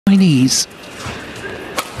Chinese.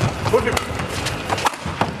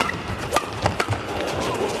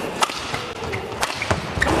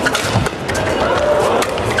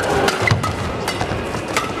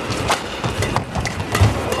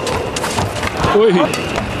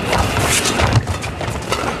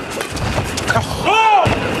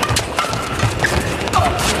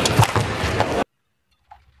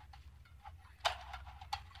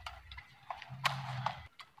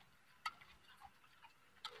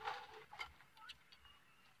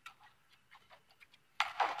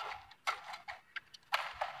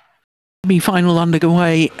 Semi-final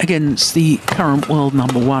underway against the current world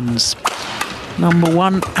number ones. Number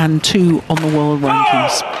 1 and 2 on the world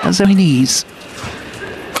rankings. As Chinese.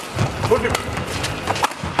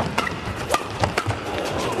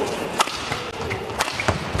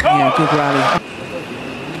 Yeah, good rally.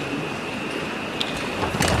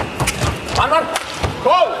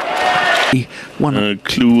 One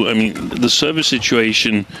clue. I mean, the service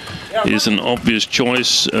situation is an obvious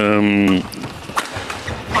choice,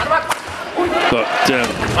 but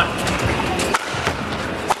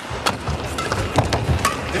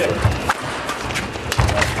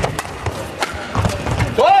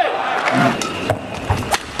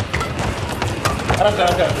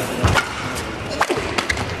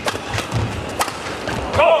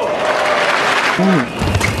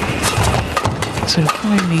so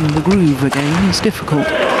finding the groove again is difficult.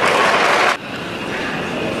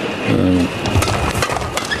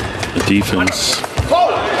 The defense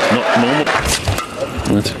not normal.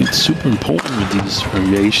 And I think it's super important with these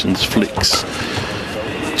variations, flicks,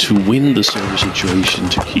 to win the service situation,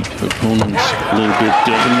 to keep opponents a little bit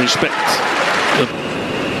in respect.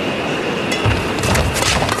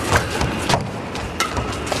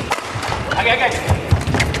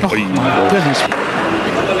 Oh my goodness.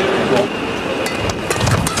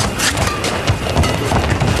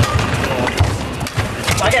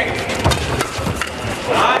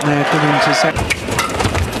 They're good intercept.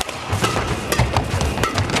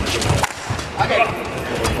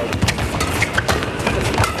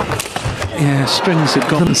 Yeah, strings have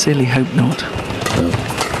gone. Sincerely hope not.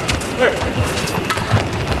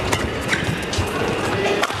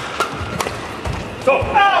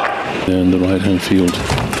 In the right-hand field,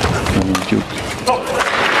 Duke.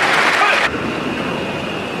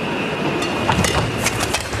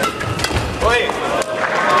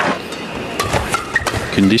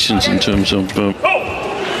 Conditions in terms of oh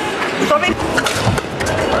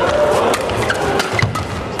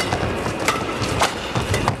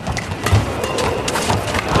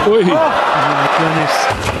my goodness.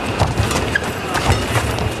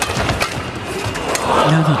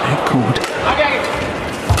 Another net cord.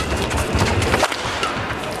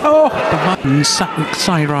 Oh!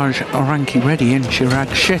 Satwiksairaj, Rankireddy and Chirag,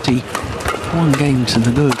 Shetty. One game to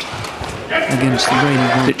the good against the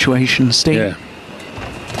reigning situation Sting. Yeah.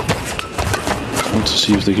 Want to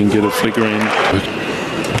see if they can get a flicker in.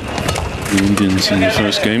 The Indians in the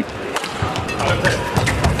first game.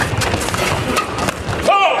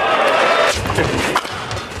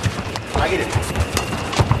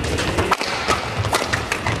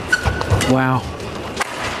 Wow.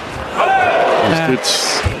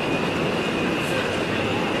 It's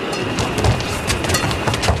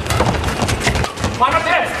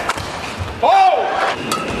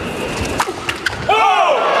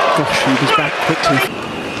gosh, he was back quickly.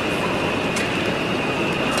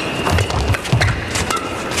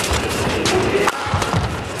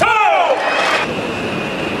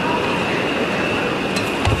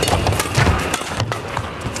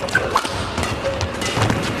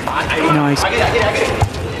 Nice.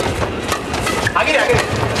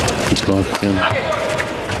 it's back again.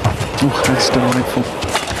 Oh, that's delightful.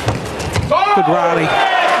 Good rally.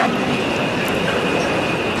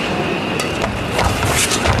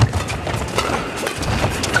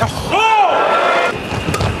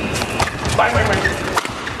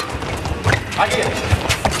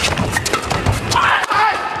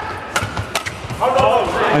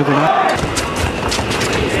 Overlap.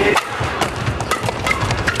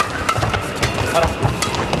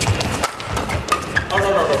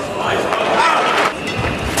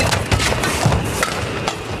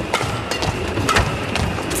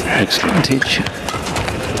 Excellent.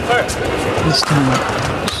 This time,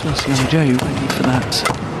 Joe ready for that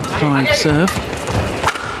drive serve.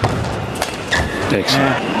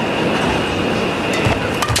 Excellent.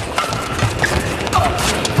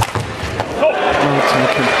 Well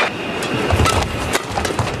taken.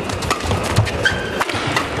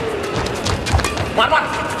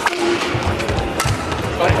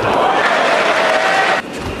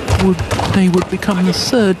 They would become the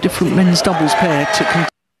third different men's doubles pair to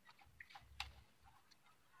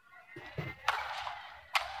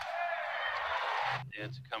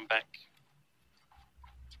come back.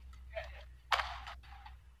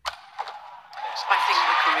 I think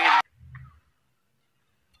the Korean.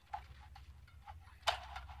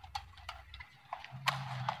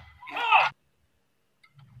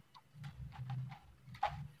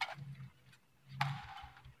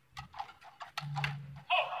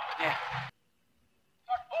 Yeah.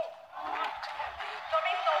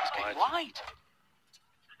 It's getting wide.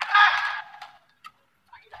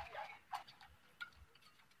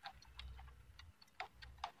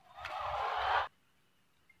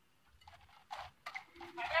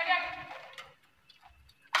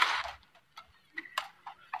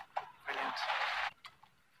 Brilliant.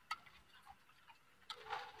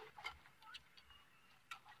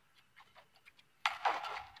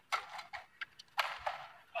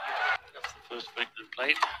 That's the first break they've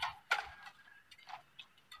played.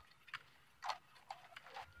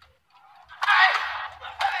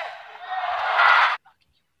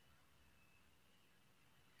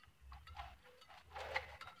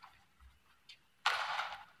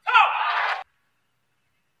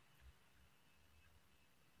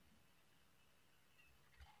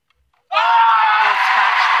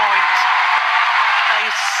 Match point. They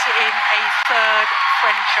sit in a third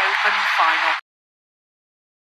French Open final.